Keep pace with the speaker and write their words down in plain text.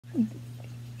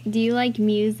Do you like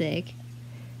music?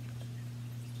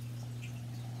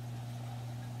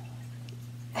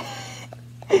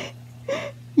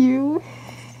 U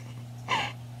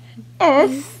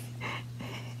S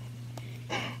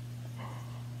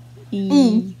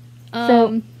E.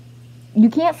 So you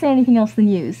can't say anything else than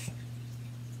use.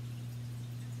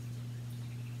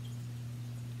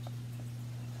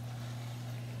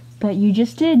 But you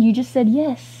just did. You just said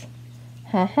yes.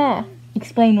 Haha.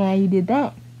 Explain why you did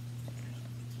that.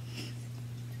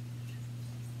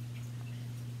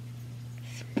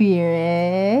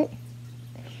 Spirit.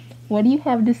 What do you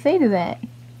have to say to that?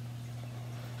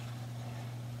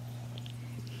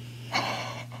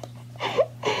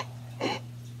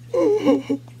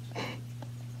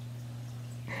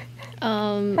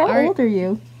 How old are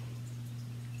you?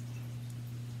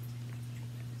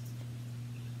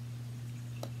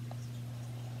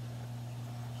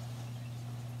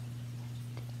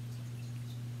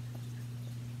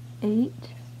 Eight.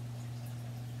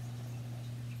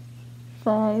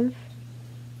 5.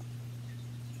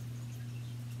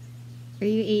 Are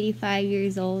you 85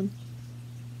 years old?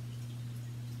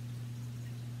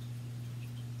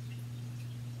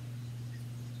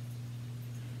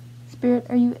 Spirit,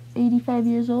 are you 85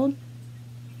 years old?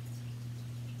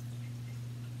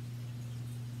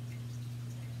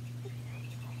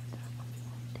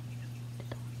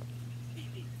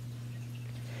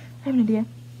 I have an idea.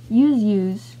 Use.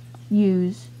 Use.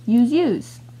 Use.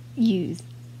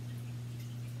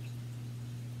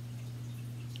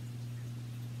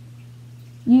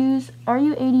 Are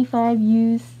you 85?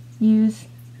 Use.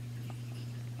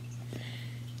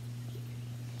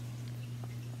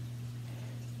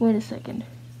 Wait a second.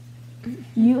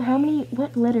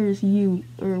 What letters U,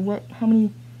 or how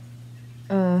many,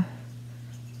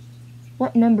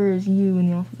 what number is U in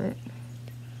the alphabet?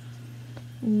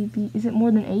 Is it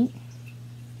more than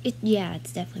 8? Yeah,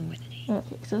 it's definitely more than 8.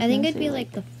 Okay, so I think it'd be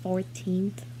like the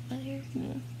 14th letter.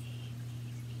 Yeah.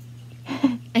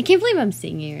 I can't believe I'm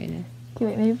singing right now. Okay,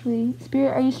 wait, maybe please.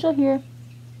 Spirit, are you still here?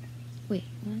 Wait,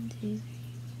 1, 2,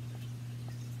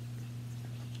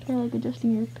 3. Try like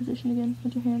adjusting your position again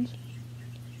with your hands.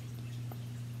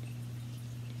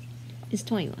 It's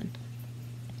 21.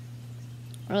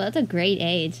 Oh, that's a great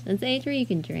age. That's the age where you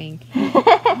can drink.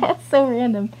 That's so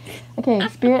random. Okay,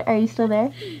 Spirit, are you still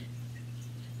there?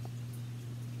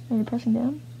 Are you pressing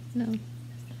down? No.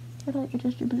 Try to like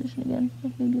adjust your position again.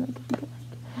 Like maybe like if you could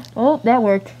like. Oh, that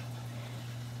worked.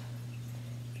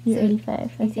 You're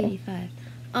 85. He's 85.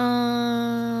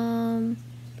 Oh,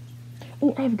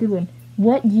 I have a good one.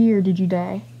 What year did you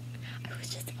die? I was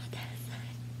just about that.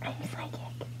 I'm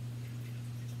psychic.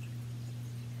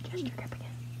 Adjust your grip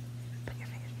again. Put your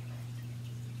fingers in your mouth.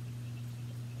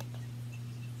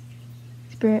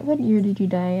 Spirit, what year did you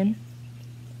die in?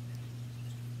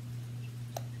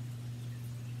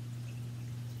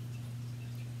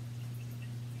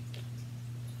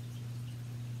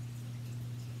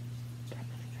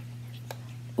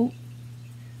 Oh.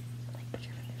 Like, put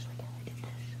your fingers like how I did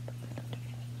this.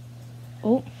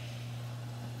 Oh.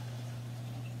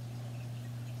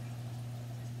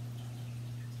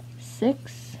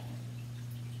 Six.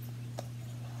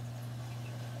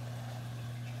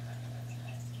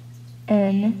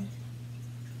 N.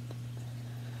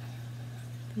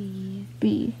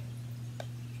 B.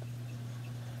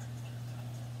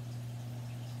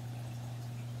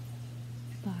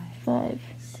 5.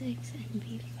 6 and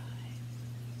B5.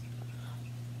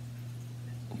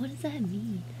 What does that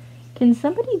mean? Can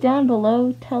somebody down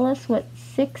below tell us what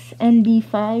 6 and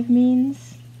B5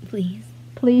 means? Please.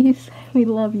 Please, we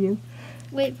love you.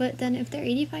 Wait, but then if they're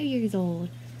 85 years old,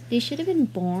 they should have been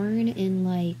born in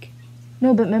like...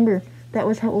 No, but remember, that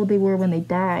was how old they were when they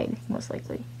died, most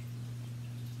likely.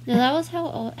 No, that was how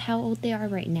old they are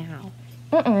right now.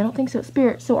 I don't think so.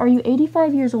 Spirit, so are you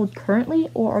 85 years old currently,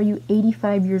 or are you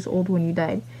 85 years old when you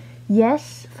died?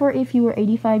 Yes, for if you were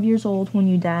 85 years old when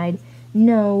you died.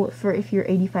 No, for if you're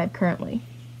 85 currently.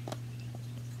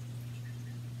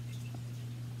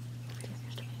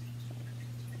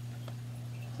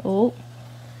 Oh.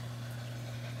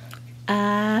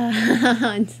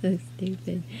 I'm so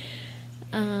stupid.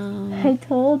 I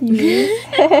told you.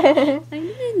 I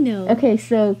didn't know. Okay,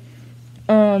 so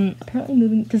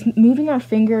apparently does moving our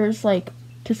fingers like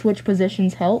to switch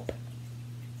positions help?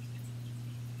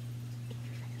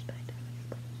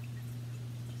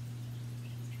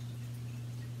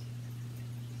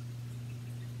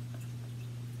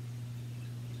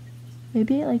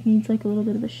 Maybe it like needs like a little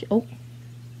bit of a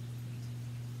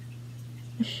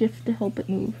shift to help it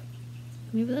move.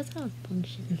 Maybe that's how it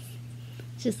functions.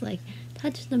 It's just like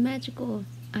touch the magical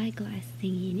eyeglass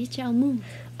thingy and it shall move.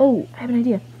 Oh, I have an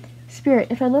idea.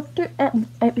 Spirit, if I look through I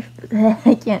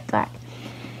can't talk.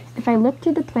 If I look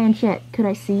through the planchette, could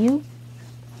I see you?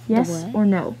 Yes what? or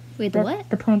no? Wait, the what?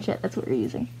 The planchette, that's what we're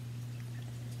using.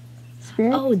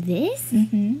 Spirit? Oh, this?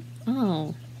 Mm-hmm.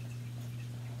 Oh.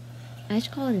 I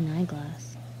should call it an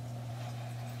eyeglass.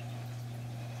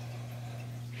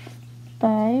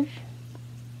 5.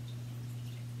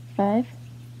 5.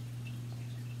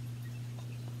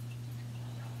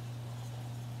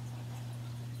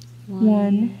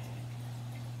 1.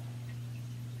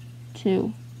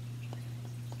 2.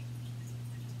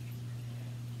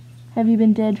 Have you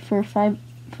been dead for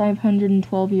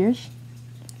 512 years?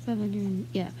 500,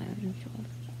 yeah, 512.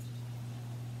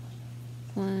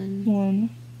 1. 1.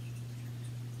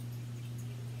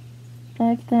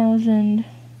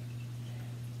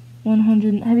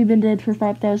 5,100. Have you been dead for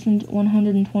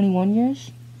 5,121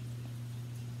 years?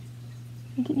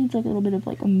 I think it needs like a little bit of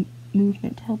like a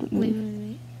movement to help it move.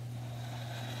 Wait.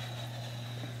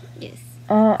 Yes.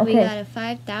 Okay. We got a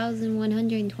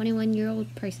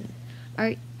 5,121-year-old person.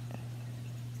 Are...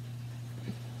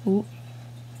 Ooh.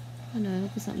 Oh no, I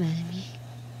hope it's not mad at me.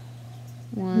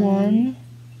 1.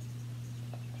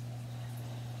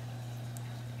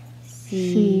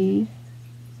 C.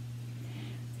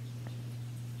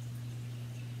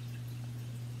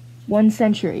 1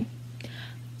 century.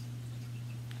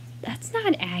 That's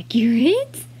not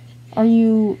accurate.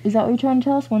 Is that what you're trying to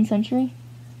tell us? 1 century?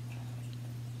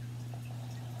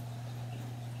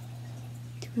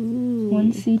 2.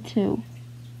 1C2.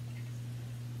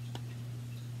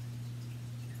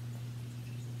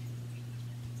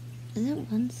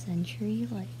 Isn't 1 century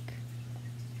like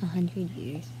 100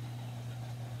 years?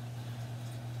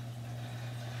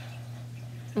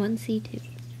 1C2.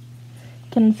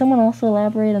 Can someone also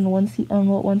elaborate on what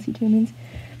 1C2 means?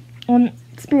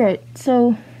 Spirit,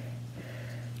 so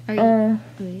Are you,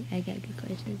 wait, I got a good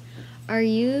question. Are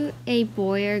you a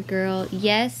boy or girl?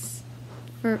 Yes.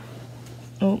 For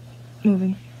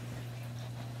moving.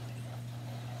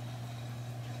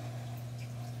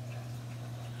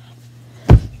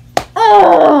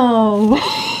 Oh!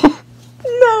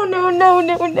 No.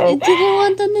 I didn't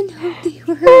want them to know they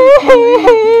were a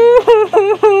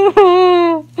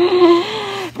boy.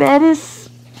 That is...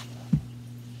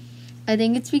 I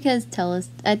think it's because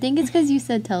you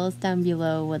said tell us down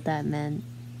below what that meant.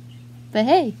 But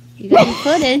hey, you got your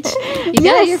footage. You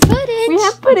got your footage. We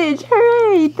have footage.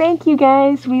 Hooray! Thank you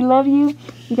guys. We love you.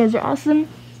 You guys are awesome.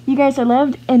 You guys are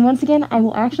loved. And once again, I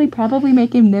will actually probably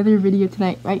make another video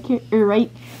tonight. Right, right?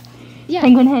 Yeah.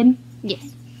 Penguin head?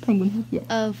 Yes. Penguin head, yes.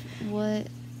 Of what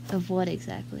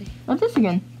exactly? Of this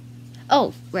again.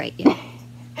 Oh, right, yeah.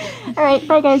 Alright,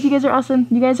 bye guys. You guys are awesome.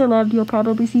 You guys are loved. You'll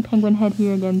probably see Penguin head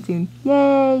here again soon.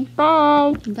 Yay!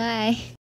 Bye! Bye.